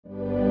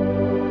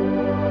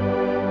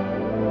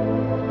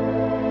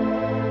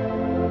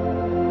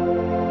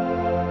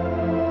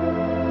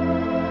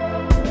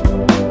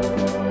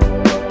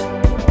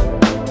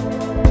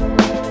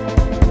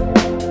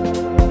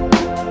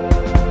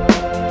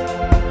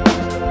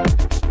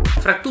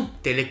fra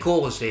tutte le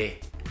cose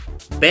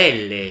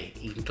belle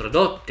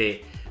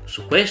introdotte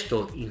su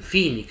questo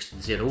Infinix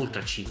Zero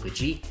Ultra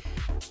 5G,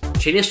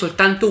 ce n'è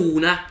soltanto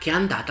una che è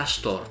andata a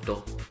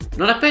storto.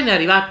 Non appena è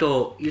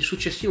arrivato il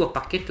successivo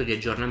pacchetto di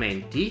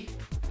aggiornamenti,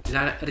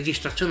 la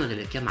registrazione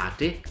delle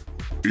chiamate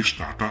è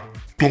stata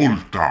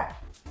tolta.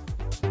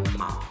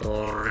 Ma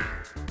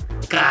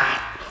porca...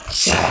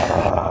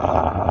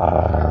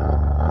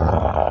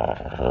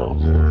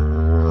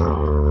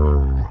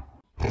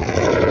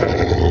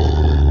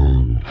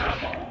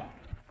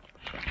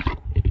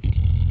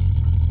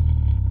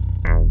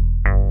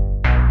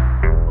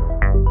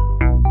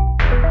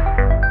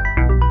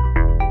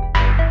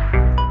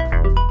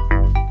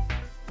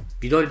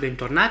 Vi do il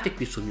bentornati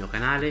qui sul mio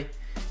canale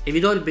e vi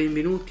do il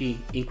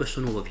benvenuti in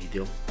questo nuovo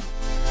video.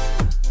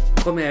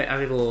 Come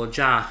avevo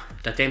già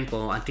da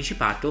tempo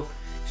anticipato,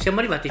 siamo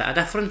arrivati ad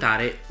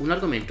affrontare un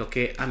argomento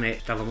che a me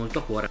stava molto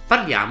a cuore.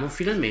 Parliamo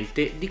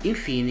finalmente di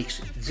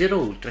Infinix Zero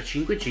Ultra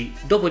 5G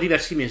dopo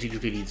diversi mesi di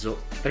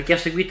utilizzo. Per chi ha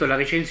seguito la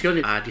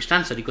recensione, a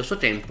distanza di questo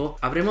tempo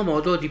avremo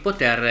modo di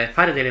poter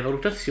fare delle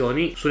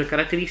valutazioni sulle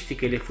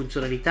caratteristiche, le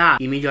funzionalità,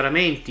 i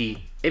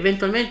miglioramenti,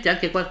 eventualmente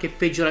anche qualche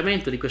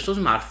peggioramento di questo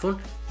smartphone.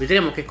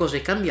 Vedremo che cosa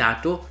è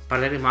cambiato,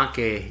 parleremo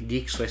anche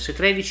di iOS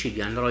 13,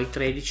 di Android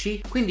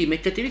 13, quindi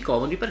mettetevi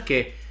comodi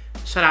perché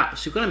sarà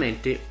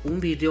sicuramente un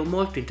video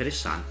molto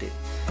interessante.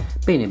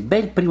 Bene,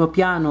 bel primo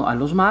piano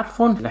allo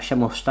smartphone,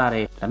 lasciamo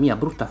stare la mia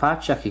brutta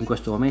faccia che in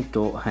questo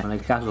momento non è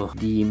il caso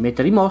di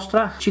mettere in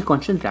mostra, ci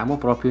concentriamo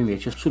proprio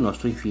invece sul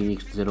nostro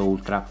Infinix Zero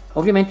Ultra.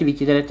 Ovviamente vi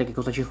chiederete che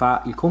cosa ci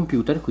fa il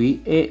computer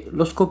qui e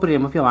lo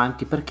scopriremo più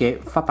avanti perché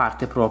fa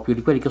parte proprio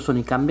di quelli che sono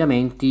i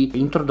cambiamenti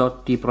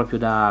introdotti proprio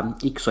da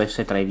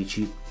iOS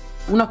 13.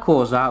 Una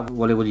cosa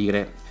volevo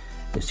dire.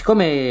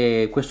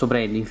 Siccome questo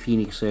brand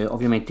Infinix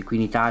ovviamente qui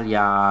in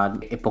Italia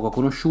è poco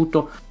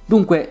conosciuto,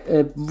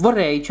 dunque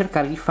vorrei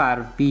cercare di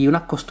farvi un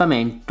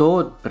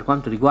accostamento per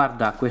quanto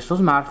riguarda questo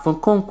smartphone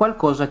con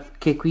qualcosa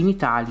che qui in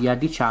Italia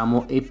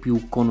diciamo è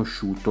più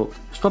conosciuto.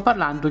 Sto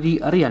parlando di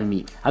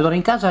Realme. Allora,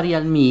 in casa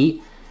Realme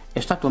è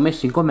stato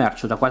messo in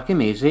commercio da qualche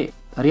mese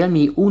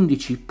Realme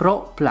 11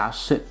 Pro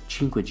Plus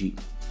 5G.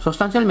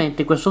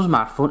 Sostanzialmente questo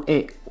smartphone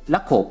è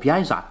la copia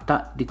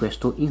esatta di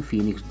questo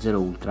Infinix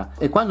Zero Ultra,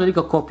 e quando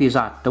dico copia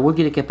esatta vuol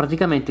dire che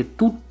praticamente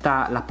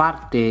tutta la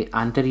parte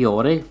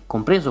anteriore,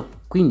 compreso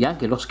quindi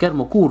anche lo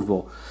schermo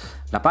curvo,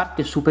 la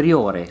parte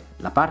superiore,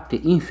 la parte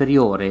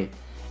inferiore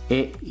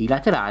e i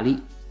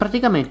laterali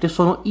praticamente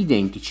sono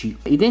identici.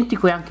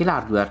 Identico è anche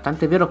l'hardware,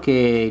 tant'è vero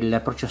che il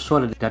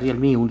processore del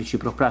Realme 11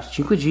 Pro Plus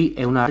 5G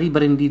è una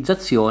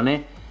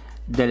ribrandizzazione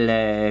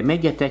del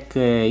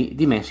MediaTek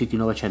Dimensity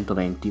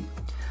 920.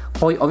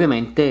 Poi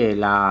ovviamente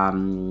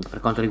per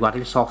quanto riguarda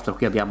il software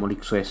qui abbiamo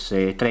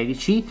l'iOS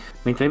 13,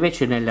 mentre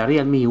invece nel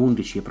Realme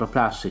 11 Pro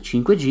Plus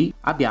 5G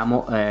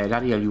abbiamo la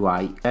Real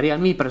UI. La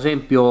Realme per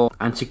esempio,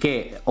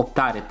 anziché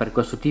optare per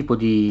questo tipo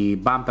di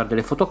bumper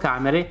delle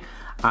fotocamere,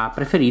 ha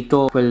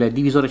preferito quel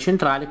divisore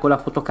centrale con la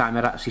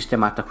fotocamera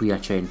sistemata qui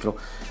al centro.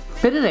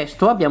 Per il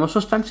resto abbiamo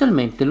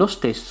sostanzialmente lo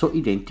stesso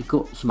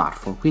identico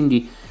smartphone,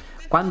 quindi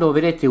quando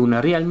vedete un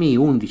Realme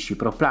 11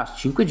 Pro Plus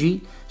 5G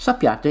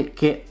sappiate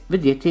che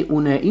vedete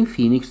un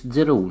Infinix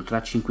Zero Ultra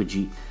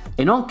 5G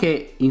e non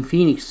che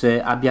Infinix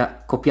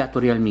abbia copiato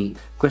Realme.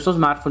 Questo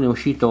smartphone è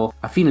uscito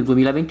a fine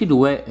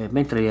 2022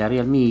 mentre il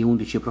Realme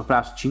 11 Pro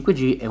Plus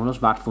 5G è uno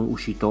smartphone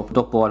uscito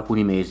dopo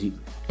alcuni mesi,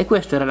 e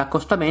questo era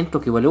l'accostamento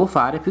che volevo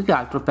fare più che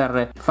altro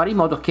per fare in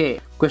modo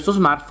che questo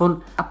smartphone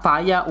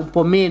appaia un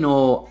po'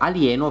 meno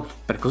alieno,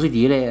 per così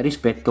dire,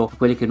 rispetto a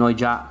quelli che noi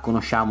già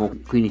conosciamo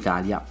qui in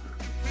Italia.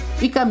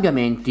 I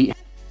cambiamenti.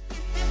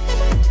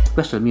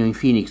 Questo è il mio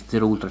Infinix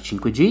Zero Ultra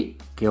 5G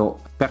che ho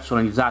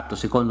personalizzato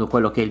secondo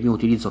quello che è il mio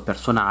utilizzo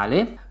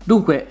personale.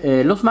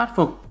 Dunque lo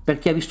smartphone, per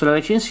chi ha visto la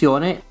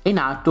recensione, è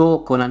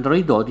nato con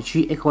Android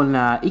 12 e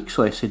con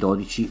iOS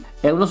 12.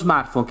 È uno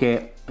smartphone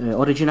che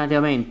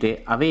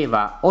originariamente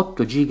aveva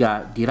 8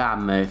 GB di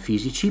RAM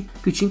fisici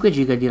più 5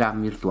 GB di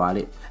RAM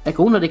virtuale.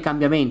 Ecco, uno dei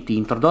cambiamenti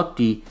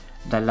introdotti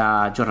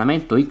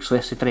dall'aggiornamento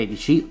iOS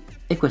 13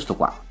 è questo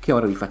qua, che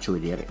ora vi faccio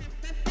vedere.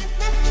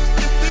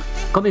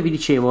 Come vi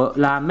dicevo,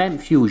 la MEM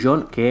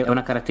Fusion, che è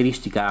una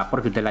caratteristica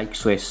proprio della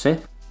iOS,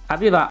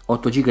 aveva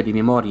 8 GB di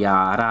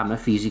memoria RAM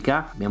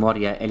fisica,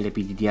 memoria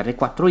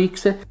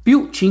LPDDR4x,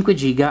 più 5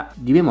 GB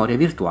di memoria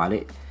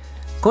virtuale.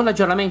 Con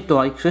l'aggiornamento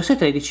a iOS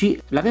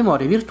 13 la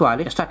memoria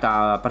virtuale è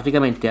stata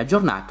praticamente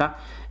aggiornata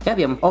e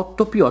abbiamo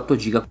 8 più 8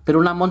 GB per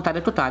un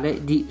ammontare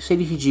totale di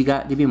 16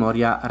 GB di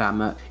memoria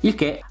RAM, il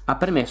che ha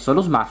permesso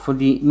allo smartphone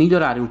di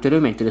migliorare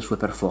ulteriormente le sue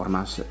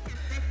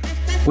performance.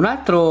 Un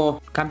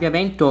altro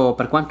cambiamento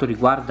per quanto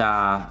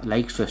riguarda la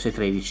iOS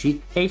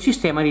 13 è il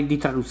sistema di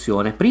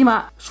traduzione.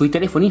 Prima sui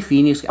telefoni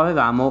Infinix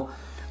avevamo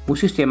un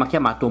sistema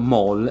chiamato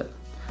MOL,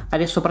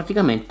 adesso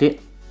praticamente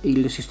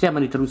il sistema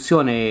di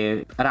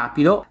traduzione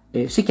rapido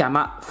si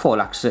chiama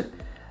FOLAX.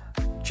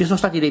 Ci sono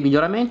stati dei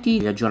miglioramenti,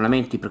 degli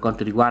aggiornamenti per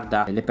quanto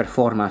riguarda le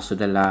performance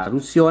della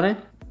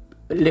traduzione.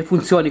 Le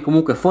funzioni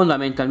comunque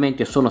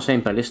fondamentalmente sono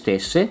sempre le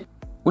stesse.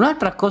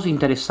 Un'altra cosa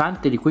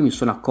interessante di cui mi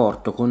sono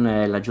accorto con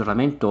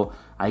l'aggiornamento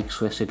a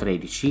iOS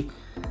 13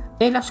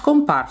 è la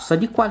scomparsa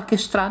di qualche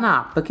strana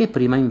app che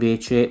prima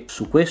invece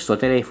su questo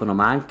telefono,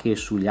 ma anche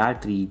sugli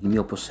altri di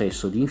mio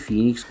possesso di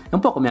Infinix, è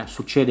un po' come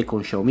succede con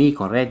Xiaomi,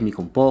 con Redmi,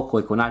 con Poco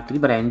e con altri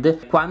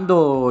brand,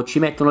 quando ci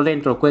mettono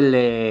dentro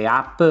quelle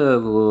app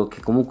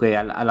che comunque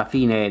alla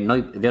fine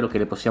noi è vero che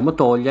le possiamo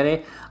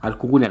togliere,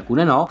 alcune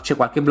no, c'è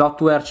qualche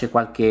bloatware, c'è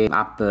qualche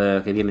app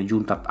che viene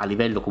aggiunta a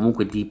livello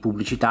comunque di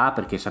pubblicità,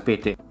 perché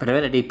sapete, per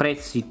avere dei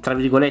prezzi tra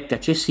virgolette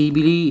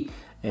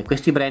accessibili,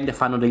 questi brand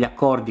fanno degli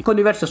accordi con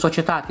diverse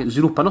società che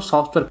sviluppano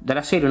software,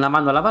 della serie una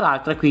mano lava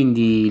l'altra,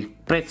 quindi il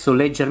prezzo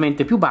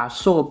leggermente più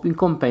basso, in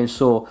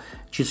compenso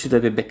ci si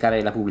deve beccare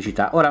la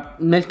pubblicità. Ora,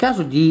 nel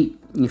caso di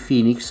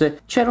Infinix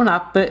c'era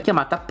un'app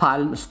chiamata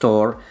Palm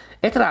Store,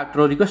 e tra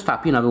l'altro di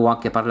quest'app io ne avevo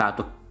anche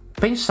parlato,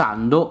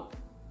 pensando,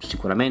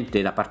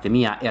 sicuramente da parte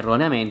mia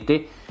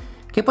erroneamente,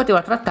 che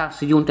poteva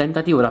trattarsi di un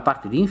tentativo da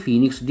parte di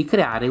Infinix di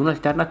creare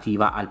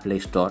un'alternativa al Play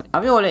Store.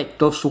 Avevo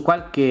letto su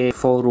qualche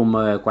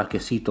forum, qualche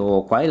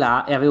sito qua e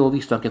là, e avevo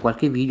visto anche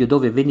qualche video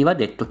dove veniva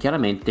detto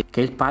chiaramente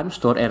che il Palm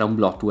Store era un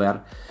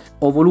bloatware.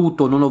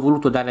 Non ho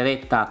voluto dare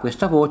retta a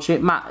questa voce,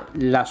 ma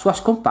la sua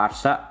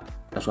scomparsa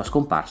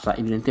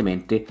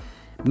evidentemente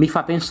mi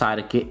fa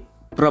pensare che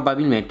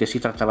probabilmente si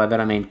trattava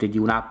veramente di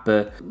un'app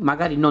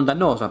magari non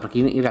dannosa, perché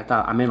in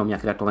realtà a me non mi ha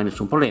creato mai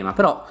nessun problema,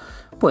 però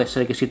può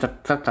essere che si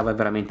trattava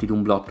veramente di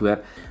un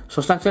bloatware.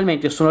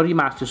 Sostanzialmente sono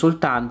rimaste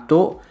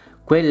soltanto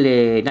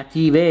quelle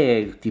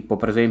native, tipo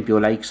per esempio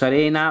la X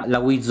Arena, la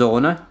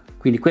WeZone,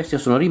 quindi queste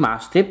sono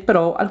rimaste,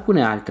 però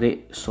alcune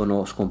altre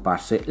sono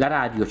scomparse. La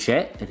radio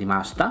è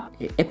rimasta,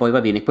 e poi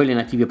va bene, quelle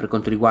native per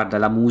quanto riguarda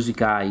la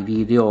musica, i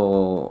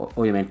video,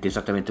 ovviamente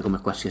esattamente come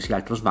qualsiasi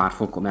altro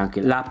smartphone, come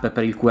anche l'app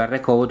per il QR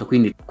code,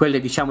 quindi quelle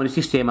diciamo del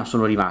sistema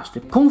sono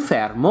rimaste.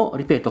 Confermo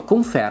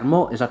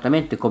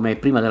esattamente come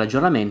prima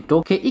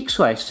dell'aggiornamento che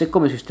XOS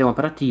come sistema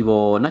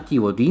operativo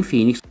nativo di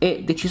Infinix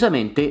è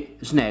decisamente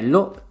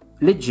snello,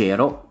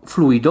 leggero,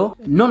 fluido,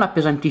 non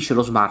appesantisce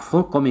lo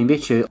smartphone, come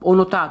invece ho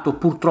notato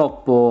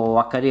purtroppo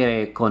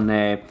accadere con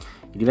i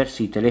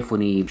diversi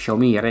telefoni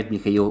Xiaomi e Redmi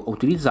che io ho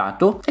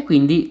utilizzato, e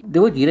quindi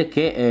devo dire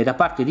che da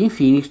parte di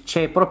Infinix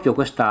c'è proprio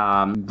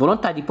questa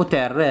volontà di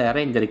poter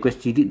rendere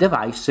questi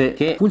device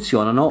che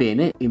funzionano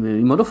bene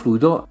in modo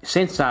fluido,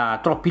 senza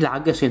troppi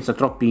lag, senza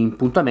troppi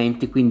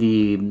impuntamenti,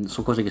 quindi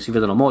sono cose che si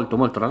vedono molto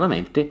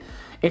raramente.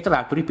 E tra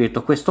l'altro,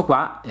 ripeto, questo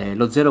qua,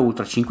 lo Zero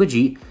Ultra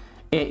 5G,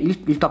 è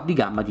il top di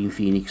gamma di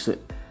Infinix.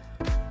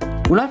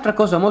 Un'altra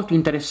cosa molto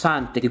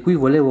interessante di cui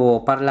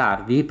volevo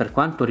parlarvi per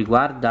quanto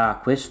riguarda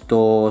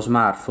questo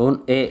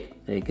smartphone è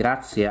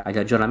grazie agli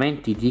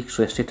aggiornamenti di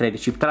XOS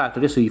 13. Tra l'altro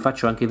adesso vi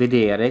faccio anche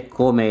vedere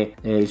come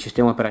il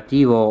sistema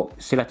operativo,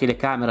 se la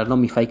telecamera non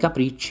mi fa i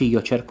capricci,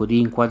 io cerco di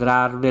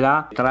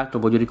inquadrarvela. Tra l'altro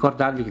voglio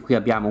ricordarvi che qui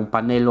abbiamo un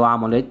pannello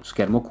AMOLED,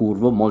 schermo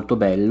curvo, molto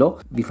bello.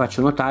 Vi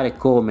faccio notare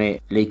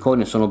come le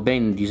icone sono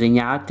ben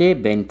disegnate,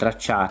 ben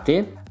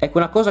tracciate. Ecco,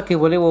 una cosa di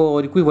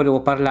cui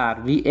volevo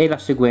parlarvi è la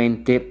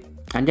seguente.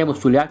 Andiamo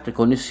sulle altre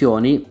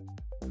connessioni.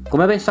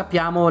 Come ben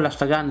sappiamo, la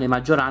stragrande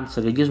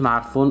maggioranza degli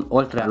smartphone,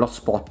 oltre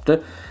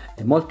all'hotspot,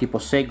 molti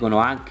posseggono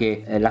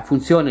anche la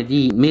funzione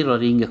di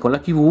mirroring con la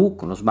TV,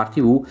 con lo smart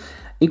TV.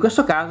 In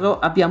questo caso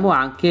abbiamo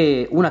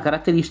anche una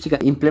caratteristica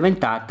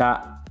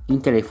implementata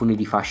in telefoni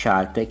di fascia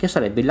alta, che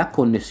sarebbe la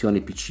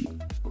connessione PC.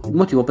 Il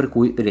motivo per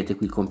cui vedete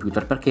qui il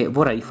computer, perché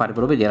vorrei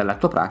farvelo vedere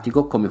all'atto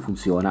pratico come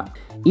funziona.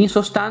 In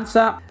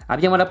sostanza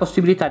abbiamo la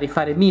possibilità di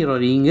fare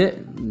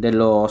mirroring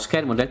dello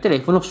schermo del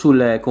telefono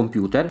sul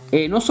computer,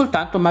 e non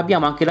soltanto, ma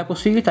abbiamo anche la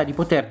possibilità di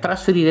poter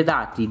trasferire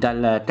dati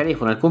dal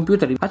telefono al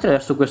computer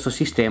attraverso questo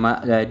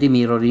sistema di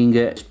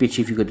mirroring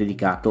specifico e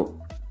dedicato.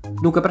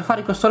 Dunque, per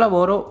fare questo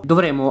lavoro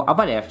dovremo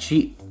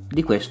avvalerci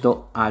di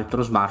questo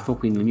altro smartphone,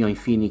 quindi il mio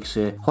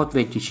Infinix Hot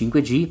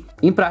 25G.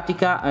 In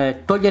pratica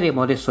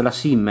toglieremo adesso la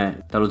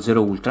SIM dallo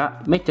Zero Ultra,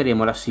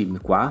 metteremo la SIM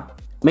qua,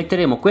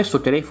 metteremo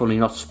questo telefono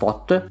in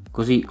hotspot,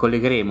 così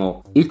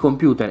collegheremo il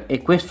computer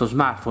e questo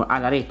smartphone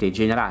alla rete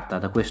generata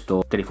da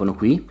questo telefono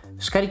qui.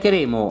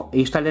 Scaricheremo e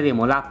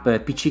installeremo l'app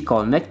PC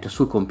Connect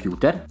sul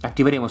computer,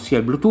 attiveremo sia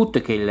il Bluetooth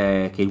che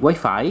il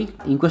Wi-Fi.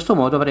 In questo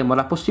modo avremo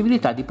la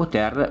possibilità di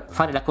poter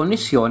fare la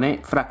connessione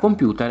fra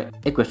computer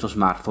e questo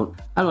smartphone.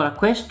 Allora,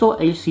 questo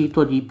è il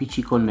sito di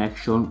PC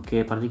Connection,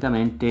 che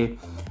praticamente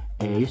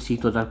è il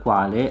sito dal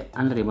quale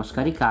andremo a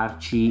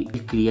scaricarci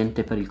il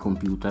cliente per il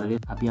computer.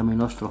 Abbiamo il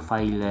nostro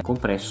file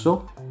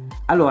compresso.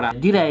 Allora,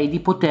 direi di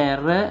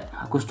poter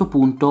a questo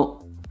punto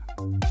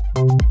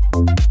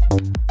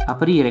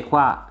aprire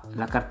qua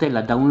la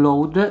cartella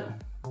download,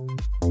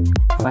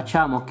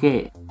 facciamo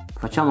che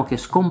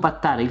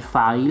scompattare il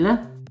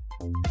file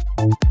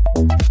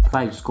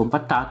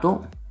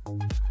scompattato,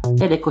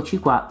 ed eccoci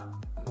qua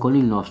con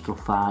il nostro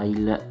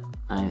file.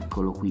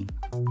 Eccolo qui.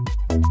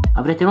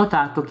 Avrete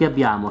notato che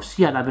abbiamo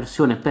sia la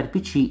versione per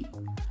PC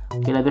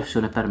che la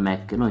versione per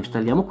Mac. Noi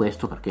installiamo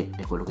questo perché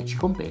è quello che ci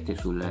compete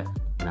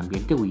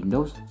sull'ambiente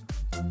Windows.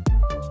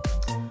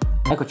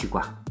 Eccoci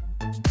qua.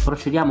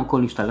 Procediamo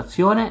con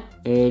l'installazione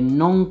e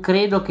non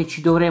credo che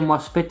ci dovremmo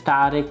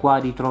aspettare qua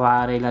di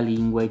trovare la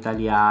lingua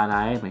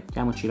italiana,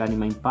 mettiamoci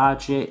l'anima in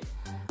pace,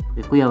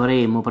 e qui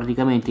avremo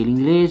praticamente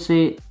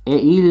l'inglese e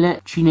il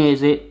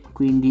cinese,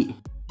 quindi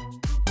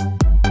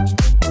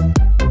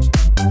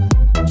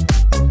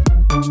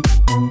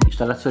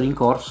installazione in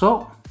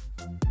corso.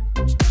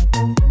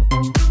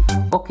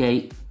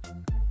 Ok,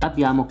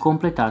 abbiamo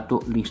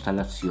completato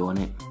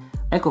l'installazione.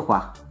 Ecco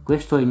qua,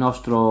 questo è il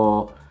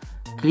nostro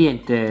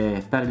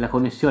cliente per la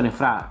connessione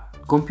fra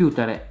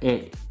computer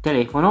e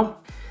telefono.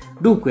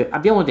 Dunque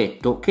abbiamo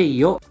detto che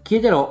io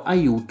chiederò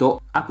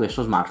aiuto a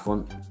questo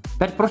smartphone.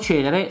 Per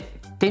procedere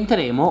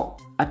tenteremo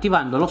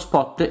attivando lo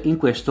spot in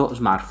questo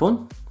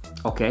smartphone.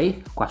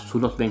 Ok, qua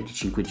sull'hot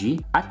 25G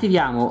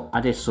attiviamo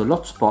adesso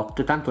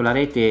l'hotspot, tanto la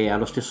rete ha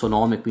lo stesso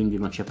nome quindi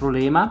non c'è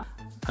problema.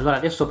 Allora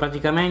adesso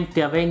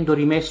praticamente, avendo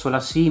rimesso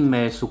la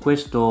SIM su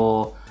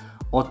questo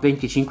hot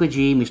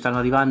 25G, mi stanno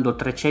arrivando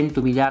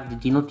 300 miliardi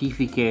di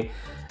notifiche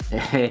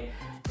e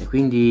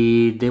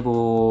quindi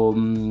devo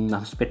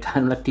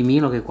aspettare un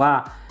attimino, che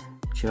qua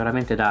c'è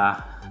veramente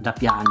da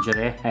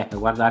piangere.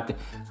 Guardate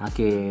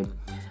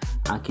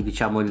anche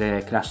diciamo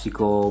il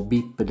classico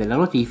beep della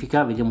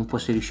notifica. Vediamo un po'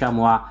 se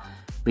riusciamo a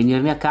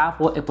venirne a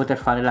capo e poter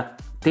fare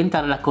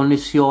tentare la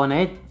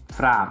connessione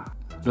fra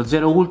lo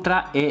Zero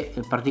Ultra e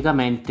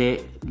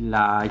praticamente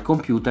il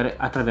computer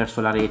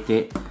attraverso la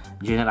rete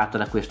generata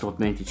da questo hot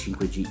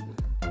 25G.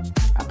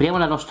 Apriamo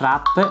la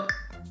nostra app,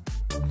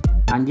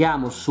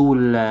 andiamo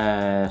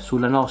sulla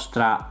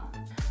nostra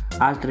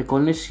altre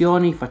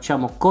connessioni,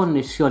 facciamo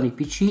connessioni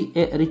PC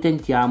e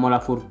ritentiamo la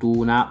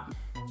fortuna.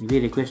 Mi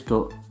vede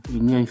questo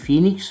il mio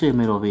Infinix,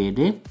 me lo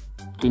vede.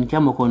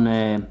 Tentiamo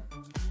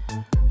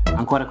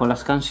ancora con la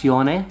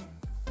scansione.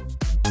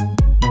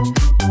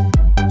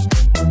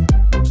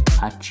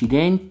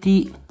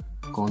 Accidenti,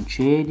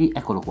 concedi,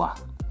 eccolo qua,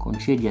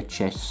 concedi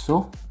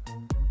accesso.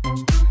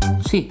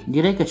 Sì,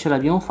 direi che ce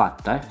l'abbiamo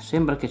fatta,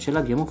 sembra che ce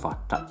l'abbiamo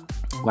fatta.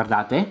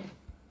 Guardate,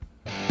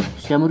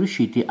 siamo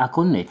riusciti a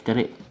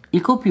connettere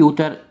il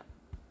computer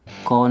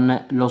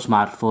con lo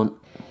smartphone.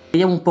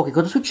 Vediamo un po' che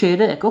cosa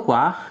succede. Ecco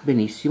qua,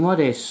 benissimo.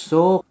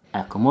 Adesso,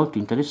 ecco, molto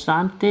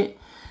interessante.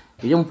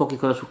 Vediamo un po' che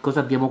cosa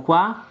abbiamo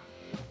qua.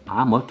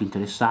 Ah, molto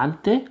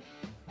interessante.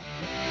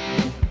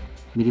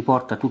 Mi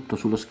riporta tutto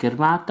sullo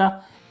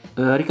schermata.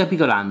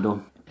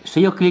 Ricapitolando, se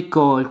io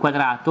clicco il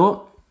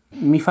quadrato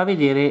mi fa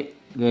vedere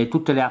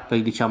tutte le app,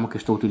 diciamo, che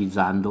sto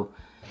utilizzando.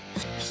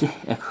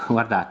 Ecco,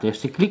 guardate,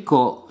 se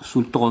clicco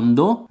sul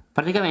tondo,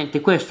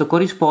 praticamente questo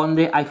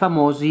corrisponde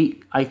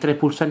ai tre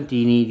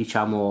pulsantini,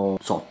 diciamo,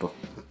 sotto.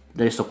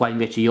 Adesso qua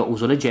invece io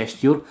uso le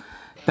gesture,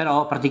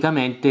 però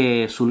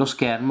praticamente sullo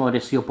schermo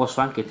adesso io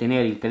posso anche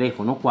tenere il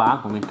telefono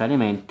qua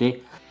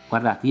momentaneamente.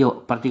 Guardate,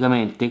 io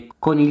praticamente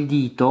con il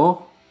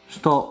dito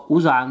sto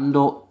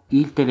usando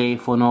il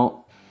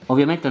telefono.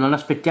 Ovviamente non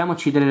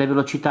aspettiamoci delle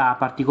velocità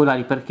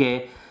particolari,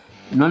 perché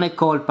non è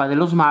colpa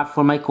dello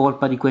smartphone ma è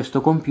colpa di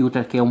questo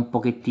computer che è un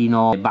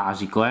pochettino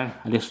basico.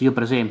 Adesso io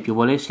per esempio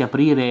volessi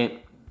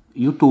aprire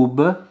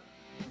YouTube,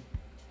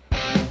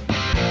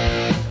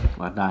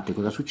 guardate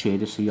cosa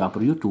succede se io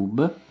apro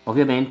YouTube.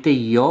 Ovviamente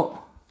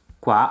io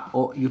qua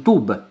ho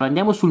YouTube.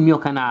 Andiamo sul mio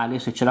canale,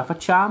 se ce la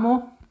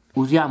facciamo,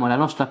 usiamo la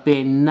nostra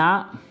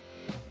penna,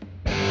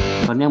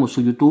 torniamo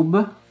su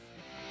YouTube,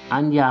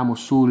 andiamo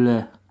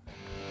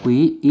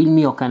qui il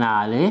mio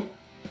canale,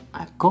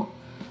 ecco,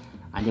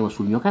 andiamo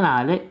sul mio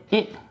canale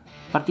e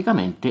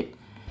praticamente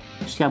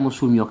siamo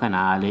sul mio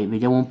canale.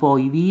 Vediamo un po'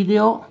 i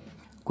video.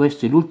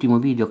 Questo è l'ultimo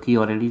video che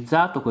io ho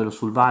realizzato, quello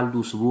sul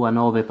Valdus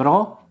VA9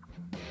 Pro.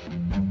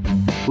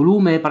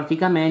 Volume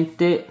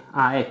praticamente,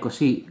 ecco,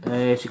 sì,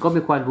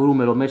 siccome qua il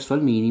volume l'ho messo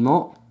al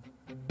minimo,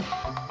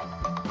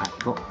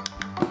 ecco,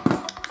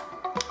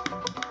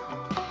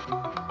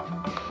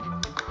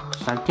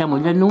 saltiamo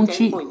gli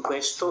annunci. In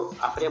questo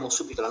apriamo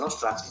subito la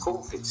nostra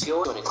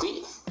confezione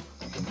qui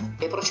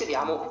e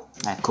procediamo,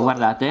 ecco,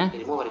 guardate, a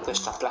rimuovere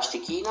questa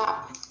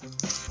plastichina.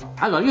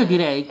 Allora io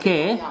direi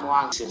che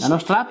la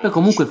nostra app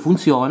comunque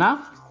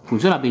funziona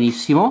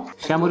benissimo.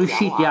 Siamo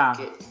riusciti a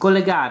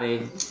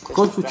collegare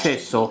con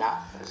successo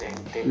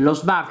lo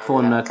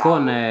smartphone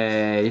con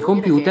il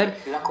computer.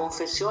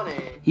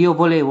 Io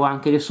volevo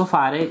anche adesso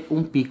fare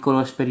un piccolo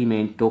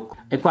esperimento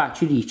e qua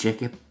ci dice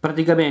che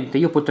praticamente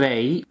io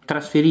potrei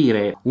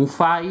trasferire un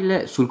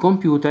file sul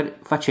computer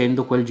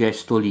facendo quel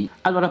gesto lì.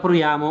 Allora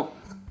proviamo.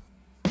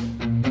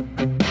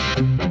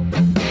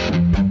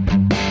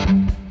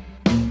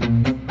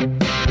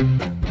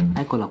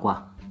 Eccola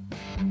qua,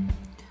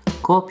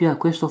 copia,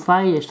 questo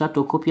file è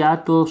stato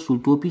copiato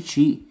sul tuo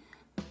PC.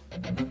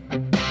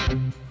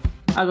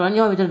 Allora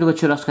andiamo a vedere dove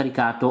ce l'ho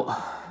scaricato.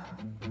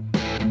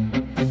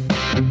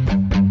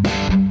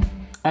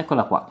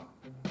 Eccola qua.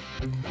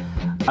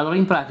 Allora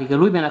in pratica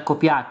lui me l'ha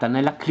copiata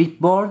nella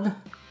clipboard,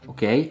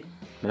 ok, me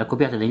l'ha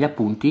copiata negli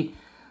appunti.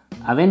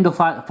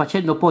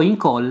 Facendo poi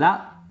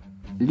incolla,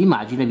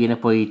 l'immagine viene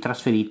poi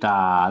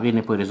trasferita,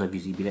 viene poi resa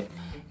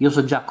visibile. Io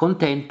sono già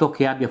contento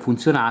che abbia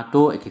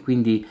funzionato e che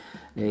quindi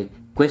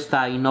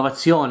questa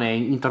innovazione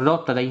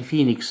introdotta da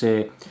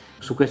Infinix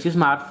su questi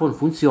smartphone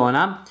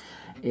funziona.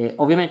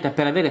 Ovviamente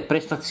per avere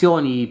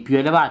prestazioni più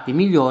elevate e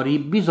migliori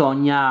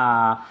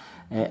bisogna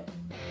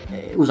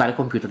usare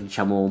computer,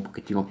 diciamo, un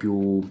pochettino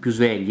più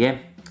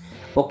svegli.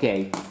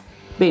 Ok,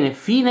 bene,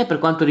 fine per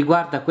quanto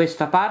riguarda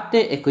questa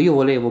parte. Ecco, io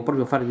volevo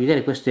proprio farvi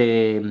vedere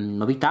queste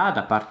novità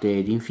da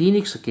parte di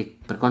Infinix, che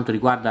per quanto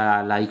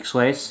riguarda la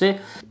XOS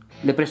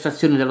le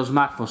prestazioni dello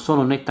smartphone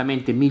sono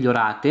nettamente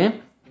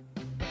migliorate.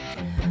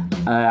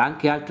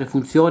 Anche altre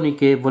funzioni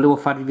che volevo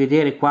farvi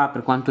vedere qua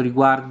per quanto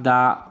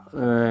riguarda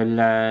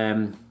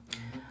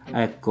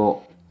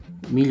ecco,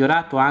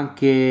 migliorato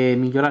anche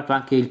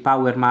il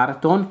Power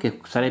Marathon, che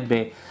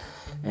sarebbe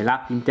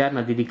l'app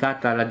interna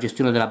dedicata alla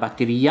gestione della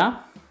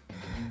batteria.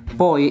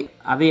 Poi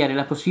avere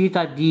la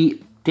possibilità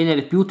di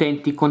tenere più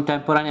utenti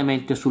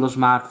contemporaneamente sullo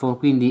smartphone,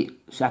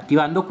 quindi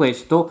attivando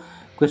questo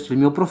è il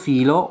mio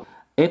profilo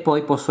e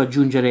poi posso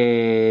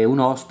aggiungere un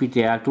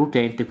ospite e altro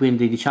utente,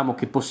 quindi diciamo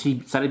che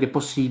sarebbe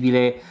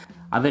possibile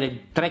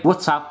avere 3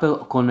 WhatsApp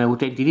con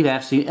utenti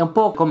diversi. È un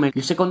po' come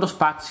il secondo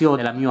spazio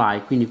della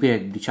MIUI, quindi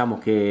qui diciamo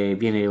che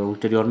viene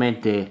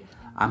ulteriormente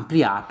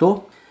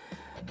ampliato.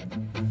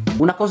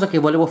 Una cosa che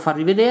volevo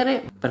farvi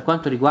vedere per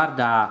quanto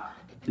riguarda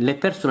le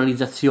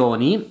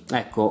personalizzazioni,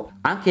 ecco,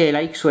 anche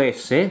la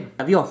XOS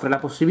vi offre la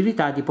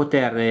possibilità di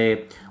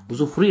poter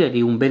usufruire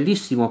di un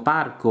bellissimo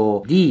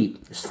parco di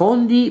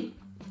sfondi,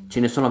 ce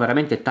ne sono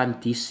veramente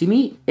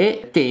tantissimi,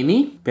 e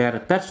temi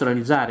per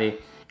personalizzare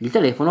il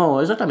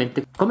telefono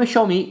esattamente come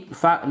Xiaomi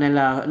fa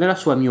nella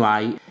sua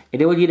MIUI, e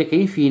devo dire che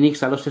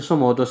Infinix allo stesso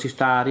modo si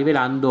sta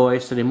rivelando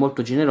essere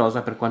molto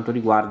generosa per quanto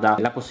riguarda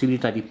la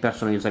possibilità di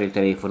personalizzare il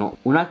telefono.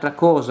 Un'altra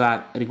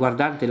cosa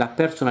riguardante la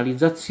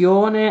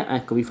personalizzazione,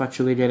 ecco, vi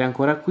faccio vedere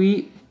ancora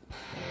qui,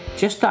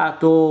 c'è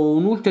stato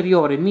un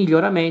ulteriore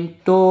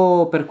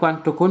miglioramento per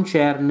quanto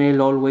concerne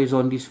l'Always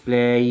On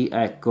Display.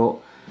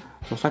 Ecco,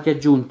 sono stati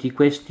aggiunti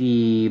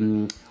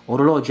questi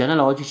orologi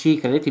analogici,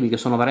 credetemi che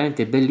sono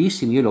veramente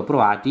bellissimi, io li ho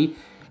provati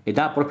e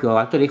dà proprio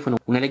al telefono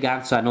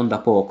un'eleganza non da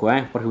poco,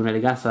 proprio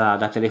un'eleganza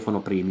da telefono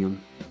premium.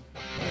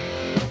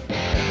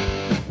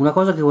 Una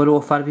cosa che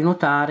volevo farvi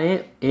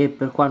notare è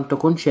per quanto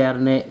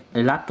concerne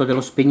l'atto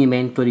dello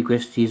spegnimento di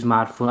questi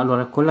smartphone.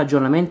 Allora, con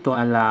l'aggiornamento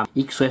alla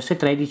XOS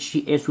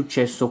 13 è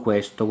successo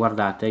questo,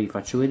 guardate, vi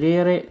faccio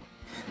vedere.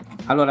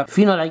 Allora,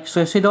 fino alla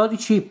XOS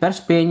 12 per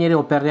spegnere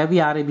o per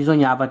riavviare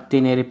bisognava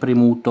tenere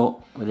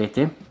premuto,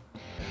 vedete?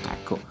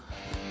 Ecco,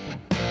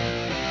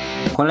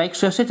 con la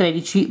XOS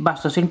 13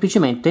 basta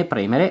semplicemente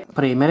premere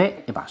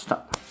e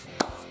basta,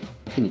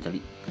 finita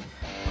lì.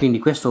 Quindi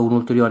questo è un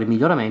ulteriore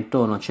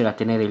miglioramento, non c'è da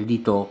tenere il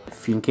dito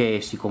finché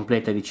si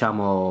completa,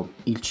 diciamo,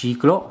 il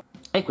ciclo,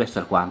 e questo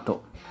è il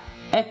quanto.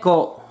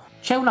 Ecco,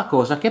 c'è una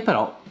cosa che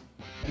però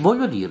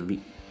voglio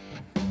dirvi.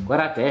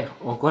 Guardate,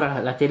 ho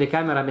ancora la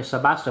telecamera messa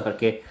bassa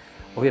perché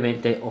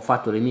ovviamente ho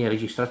fatto le mie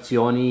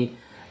registrazioni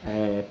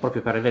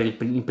proprio per avere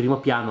in primo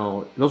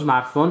piano lo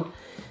smartphone,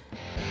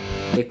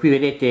 e qui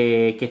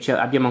vedete che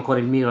abbiamo ancora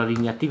il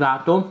mirroring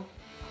attivato.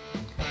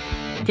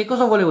 Che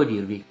cosa volevo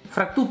dirvi?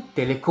 Fra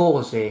tutte le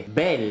cose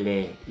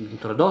belle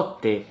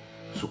introdotte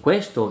su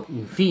questo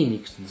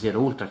Infinix Zero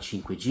Ultra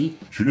 5G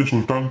ce n'è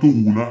soltanto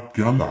una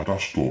che è andata a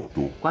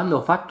storto. Quando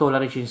ho fatto la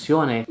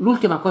recensione,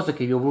 l'ultima cosa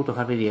che vi ho voluto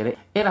far vedere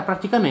era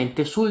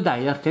praticamente sul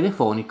dialer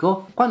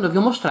telefonico, quando vi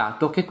ho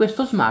mostrato che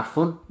questo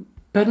smartphone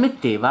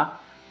permetteva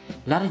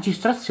la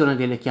registrazione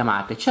delle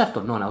chiamate,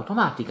 certo non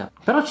automatica,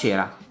 però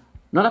c'era.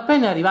 Non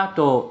appena è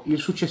arrivato il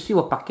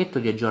successivo pacchetto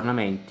di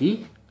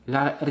aggiornamenti,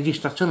 la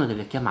registrazione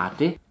delle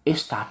chiamate è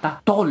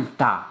stata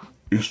tolta.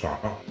 È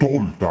stata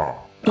tolta.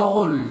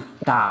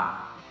 Tolta!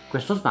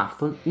 Questo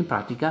smartphone in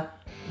pratica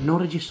non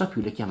registra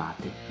più le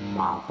chiamate.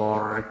 Ma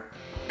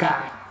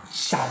porca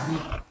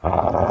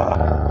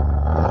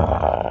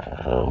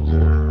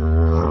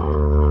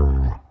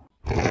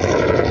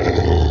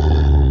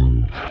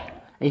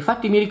E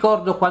infatti mi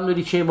ricordo quando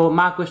dicevo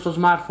ma questo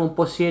smartphone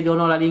possiede o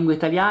no la lingua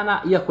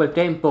italiana, io a quel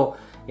tempo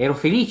ero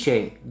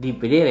felice di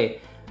vedere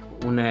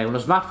uno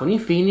smartphone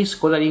Infinix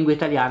con la lingua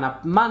italiana,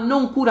 ma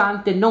non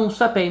curante, non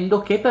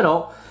sapendo che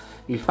però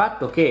il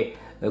fatto che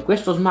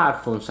questo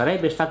smartphone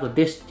sarebbe stato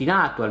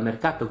destinato al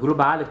mercato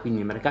globale, quindi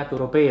il mercato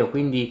europeo,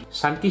 quindi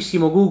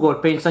santissimo Google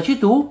pensaci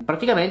tu,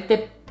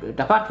 praticamente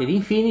da parte di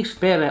Infinix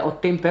per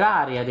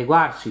ottemperare e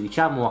adeguarsi,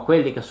 diciamo, a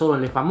quelle che sono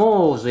le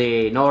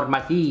famose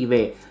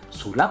normative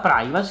sulla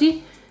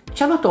privacy,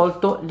 ci hanno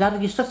tolto la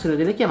registrazione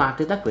delle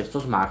chiamate da questo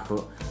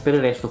smartphone. Per il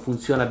resto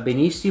funziona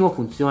benissimo,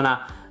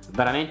 funziona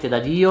veramente da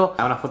Dio,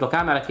 ha una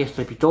fotocamera che è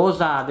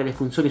strepitosa, ha delle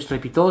funzioni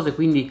strepitose,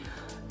 quindi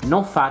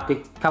non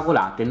fate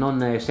cavolate,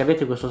 se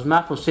avete questo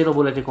smartphone, se lo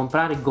volete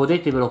comprare,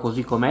 godetevelo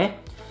così com'è.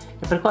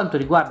 E per quanto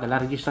riguarda la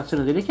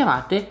registrazione delle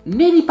chiamate,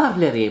 ne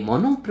riparleremo,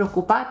 non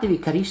preoccupatevi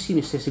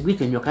carissimi, se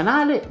seguite il mio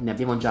canale, ne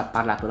abbiamo già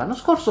parlato l'anno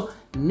scorso,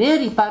 ne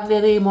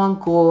riparleremo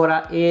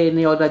ancora e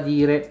ne ho da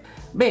dire.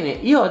 Bene,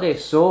 io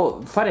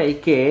adesso farei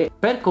che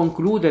per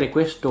concludere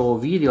questo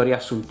video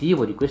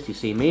riassuntivo di questi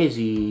 6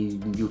 mesi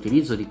di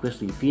utilizzo di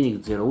questo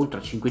Infinix Zero Ultra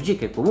 5G,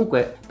 che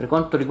comunque per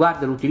quanto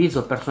riguarda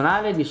l'utilizzo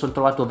personale mi sono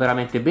trovato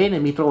veramente bene,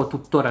 mi trovo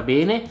tuttora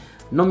bene,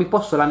 non mi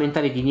posso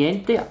lamentare di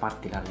niente, a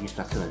parte la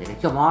registrazione delle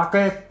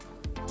chiamate.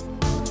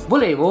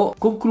 Volevo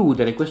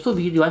concludere questo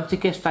video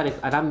anziché stare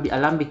ad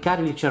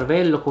allambiccare il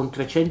cervello con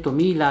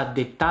 300.000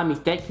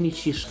 dettami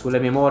tecnici sulle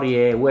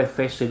memorie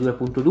UFS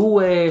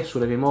 2.2,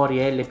 sulle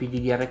memorie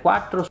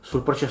LPDDR4,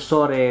 sul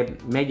processore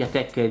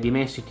MediaTek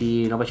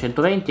Dimensity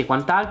 920 e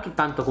quant'altro,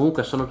 tanto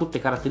comunque sono tutte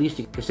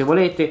caratteristiche che se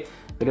volete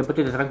ve le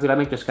potete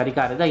tranquillamente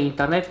scaricare da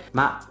internet,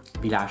 ma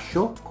vi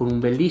lascio con un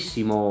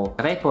bellissimo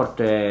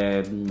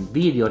report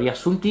video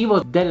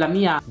riassuntivo della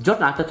mia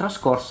giornata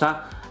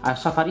trascorsa al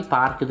Safari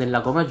Park del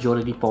Lago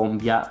Maggiore di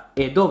Pombia,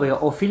 e dove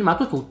ho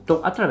filmato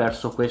tutto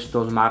attraverso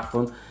questo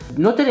smartphone.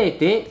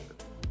 Noterete,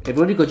 e ve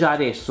lo dico già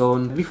adesso,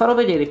 vi farò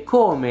vedere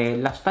come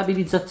la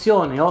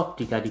stabilizzazione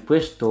ottica di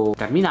questo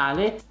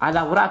terminale ha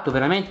lavorato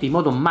veramente in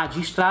modo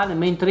magistrale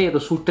mentre ero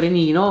sul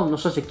trenino. Non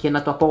so se chi è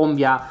andato a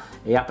Pombia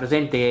e ha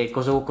presente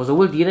cosa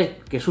vuol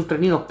dire, che sul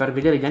trenino per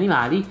vedere gli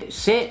animali,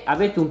 se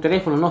avete un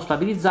telefono non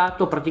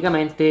stabilizzato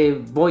praticamente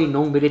voi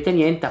non vedete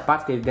niente a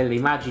parte delle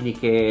immagini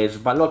che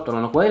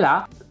sballottolano qua e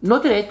là.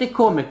 Noterete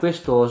come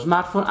questo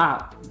smartphone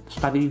ha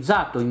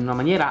stabilizzato in una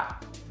maniera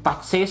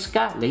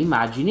pazzesca le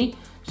immagini,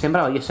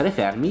 sembrava di essere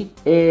fermi.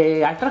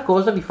 E altra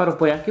cosa, vi farò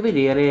poi anche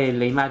vedere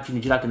le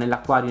immagini girate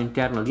nell'acquario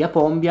interno di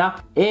Pombia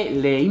e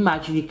le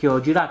immagini che ho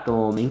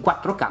girato in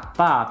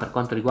 4K per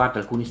quanto riguarda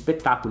alcuni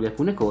spettacoli,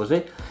 alcune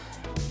cose.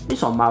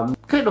 Insomma,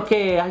 credo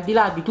che al di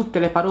là di tutte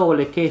le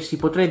parole che si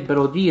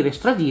potrebbero dire e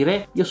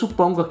stradire, io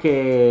suppongo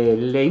che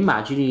le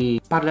immagini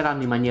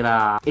parleranno in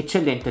maniera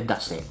eccellente da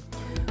sé.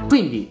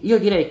 Quindi io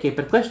direi che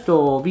per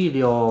questo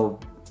video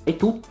è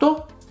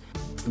tutto,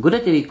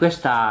 godetevi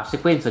questa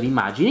sequenza di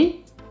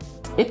immagini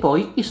e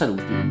poi i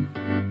saluti.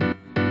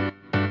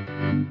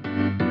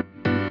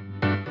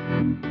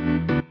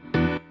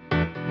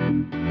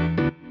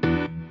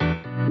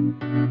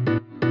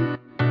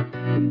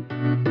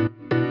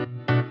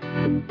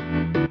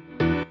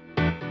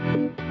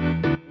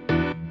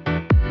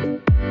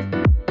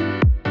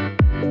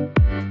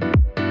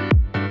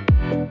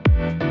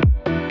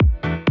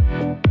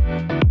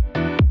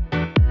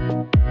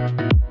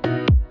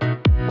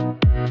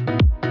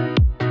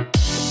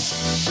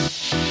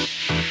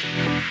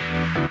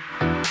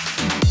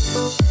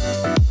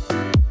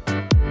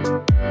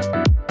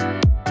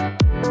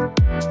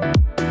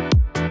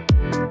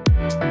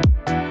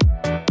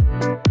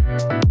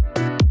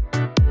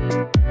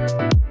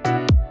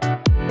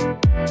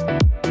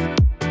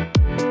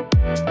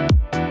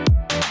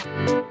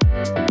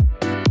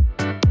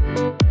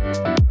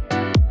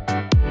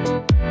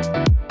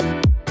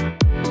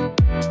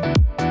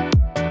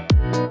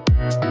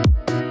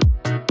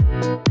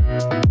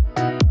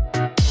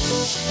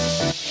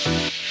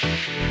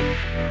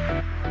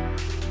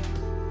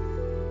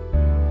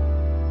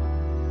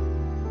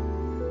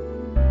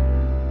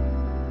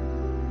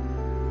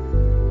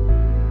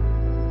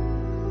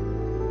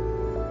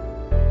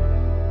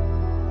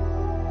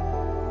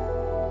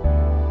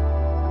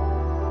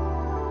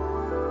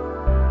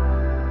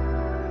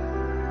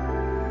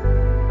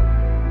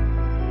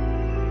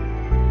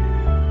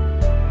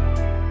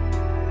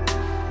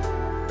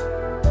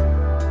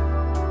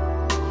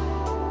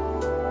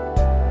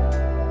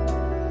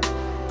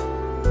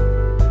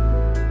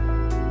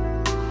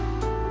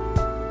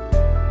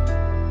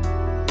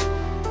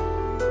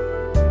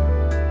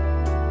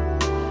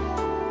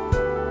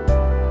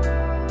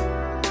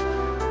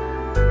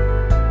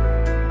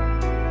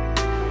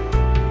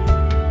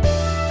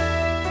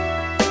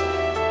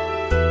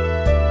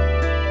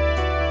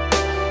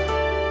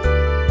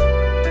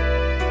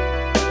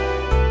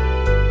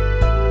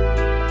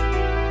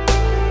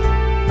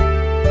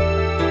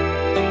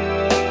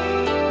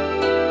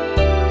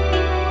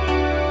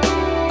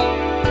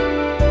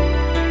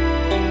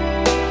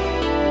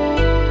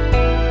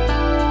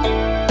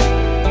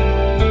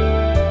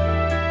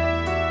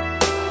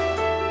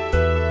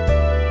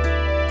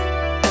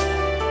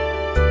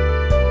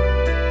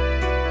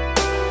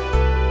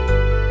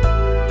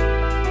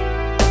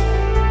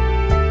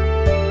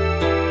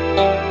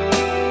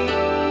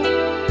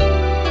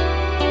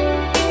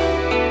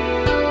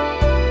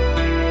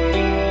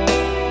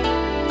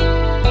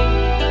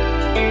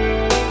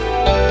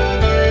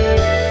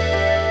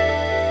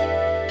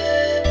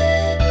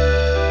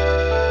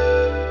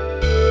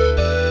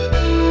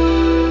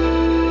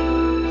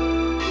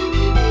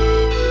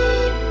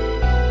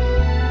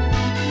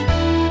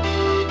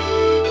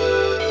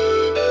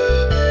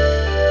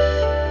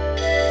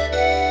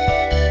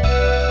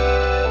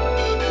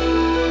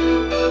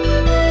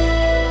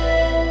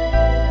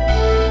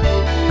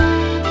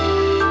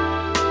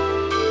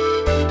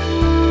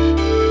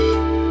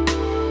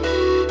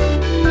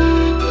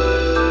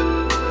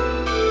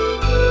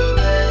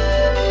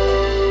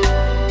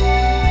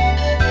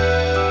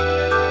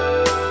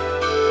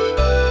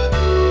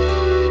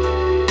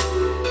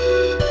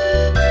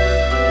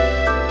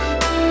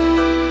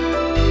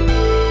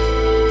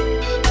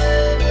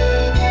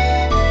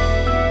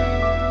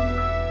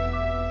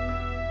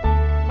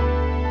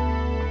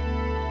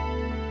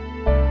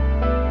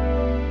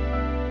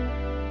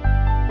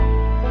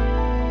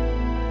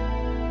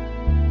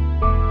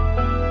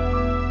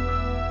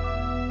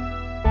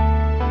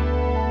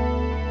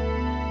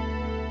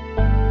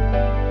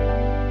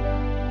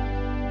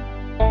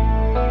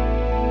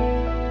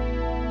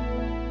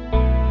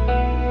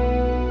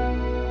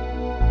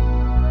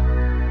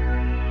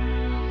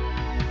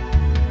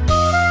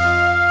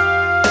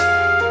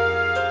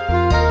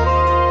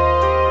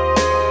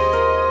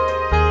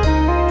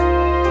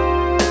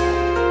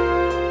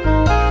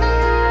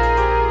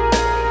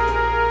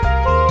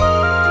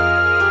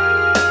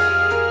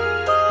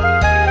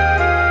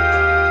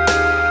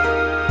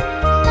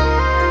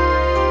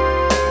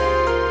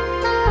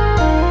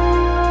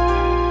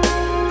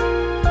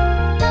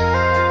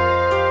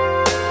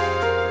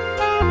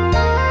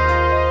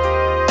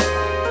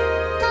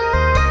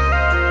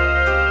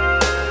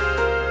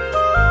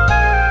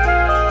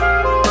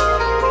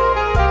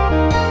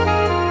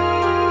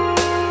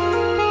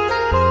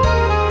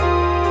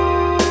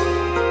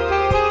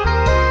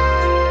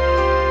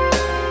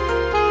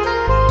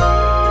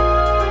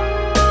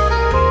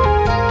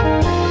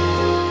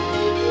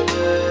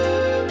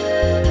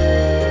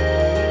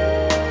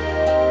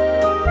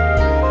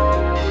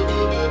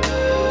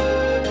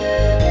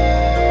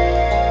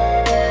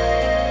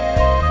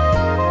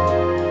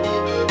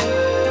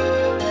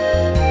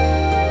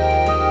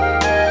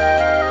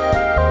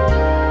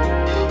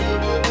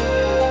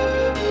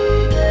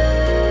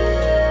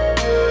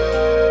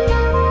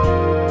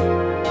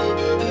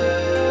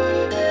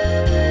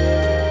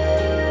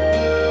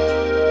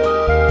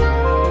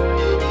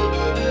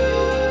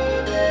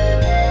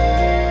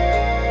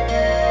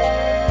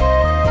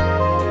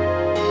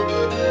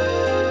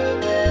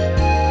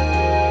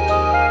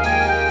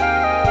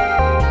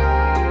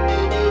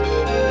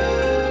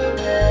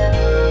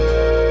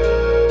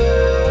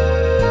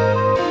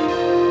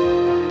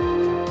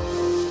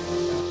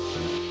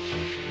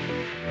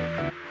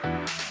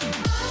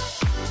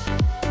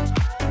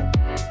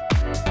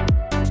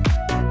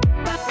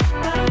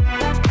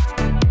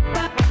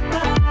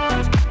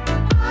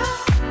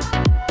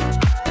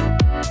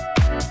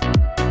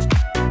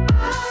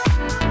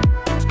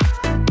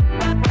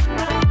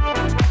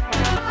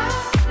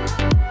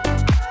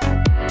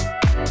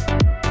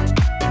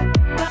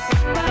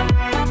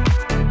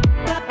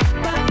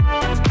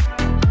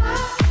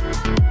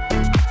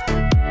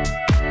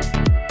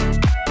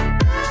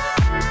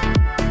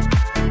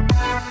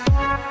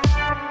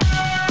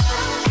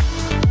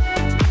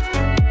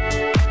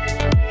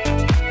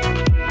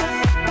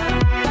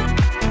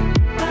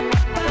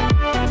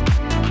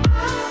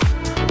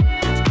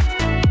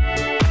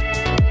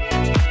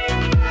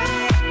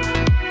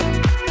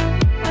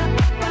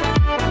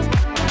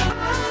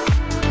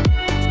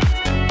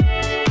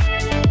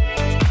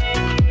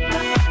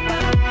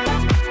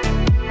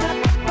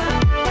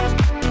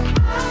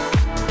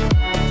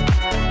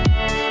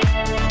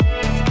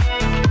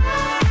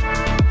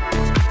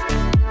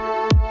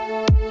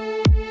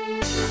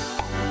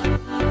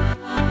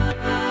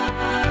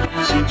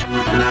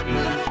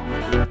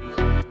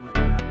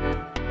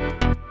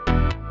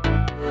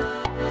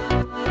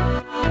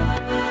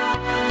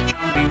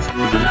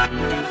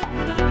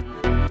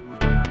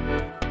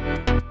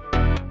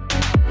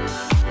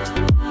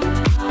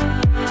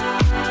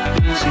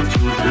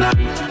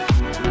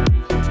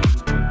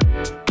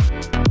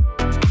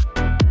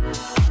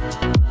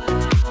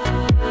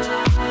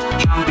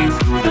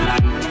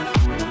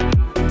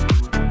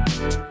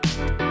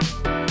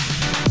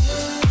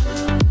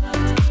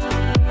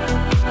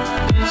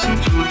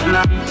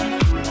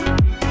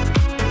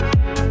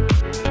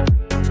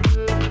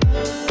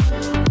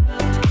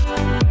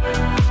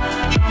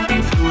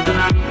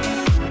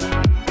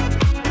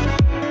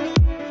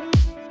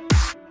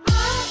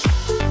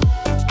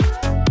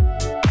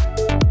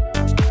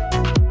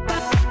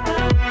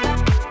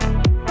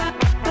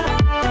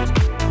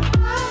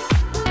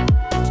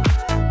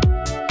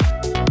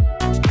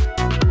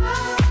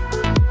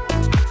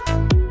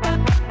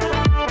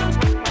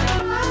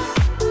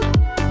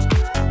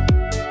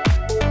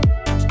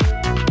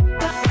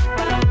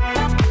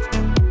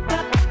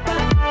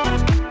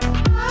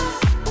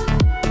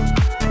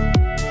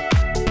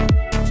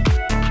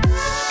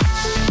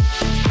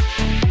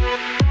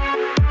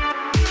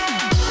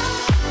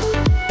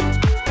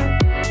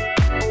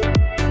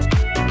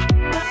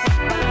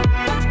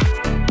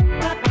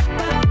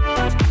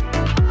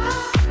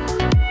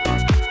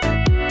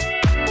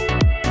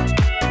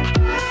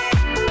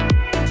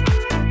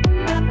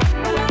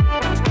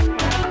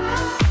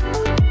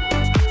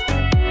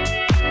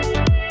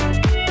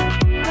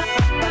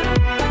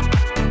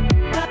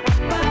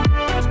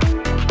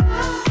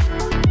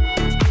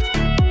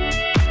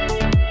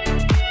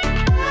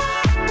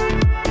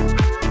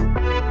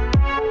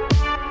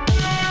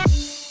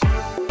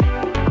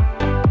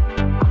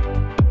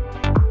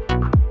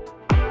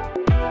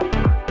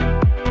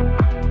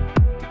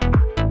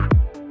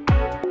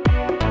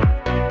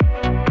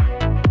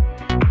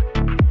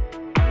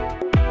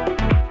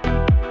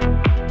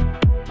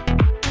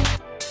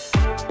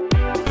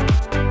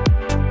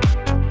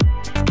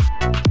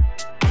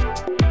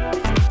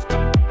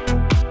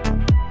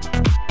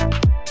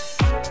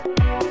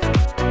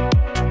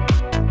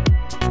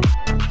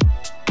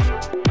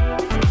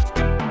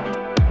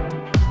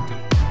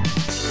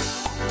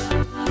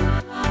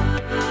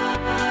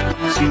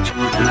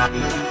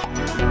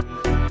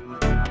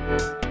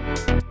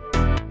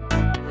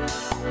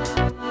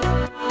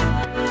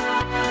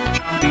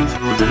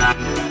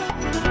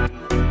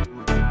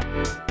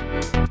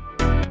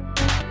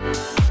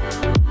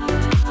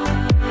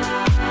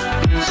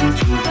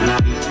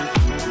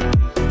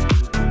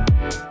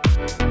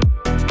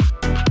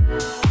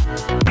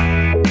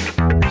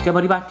 Siamo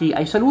arrivati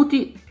ai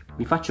saluti.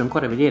 Vi faccio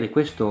ancora vedere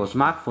questo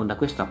smartphone da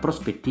questa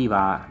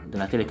prospettiva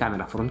della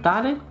telecamera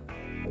frontale,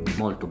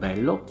 molto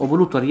bello. Ho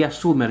voluto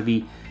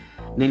riassumervi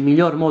nel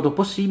miglior modo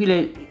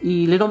possibile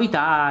le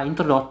novità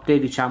introdotte,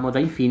 diciamo, da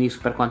Infinix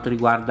per quanto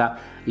riguarda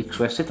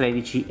iOS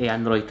 13 e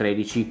Android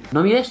 13.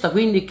 Non mi resta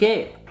quindi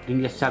che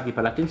ringraziarvi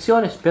per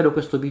l'attenzione, spero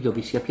questo video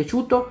vi sia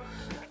piaciuto.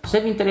 Se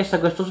vi interessa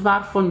questo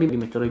smartphone vi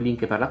metterò il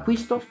link per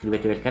l'acquisto,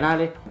 iscrivetevi al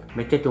canale,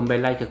 mettete un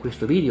bel like a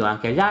questo video e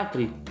anche agli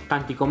altri,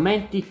 tanti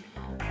commenti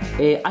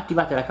e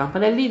attivate la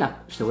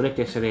campanellina se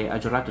volete essere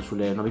aggiornati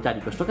sulle novità di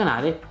questo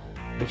canale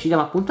e ci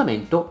diamo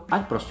appuntamento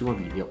al prossimo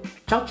video.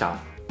 Ciao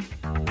ciao!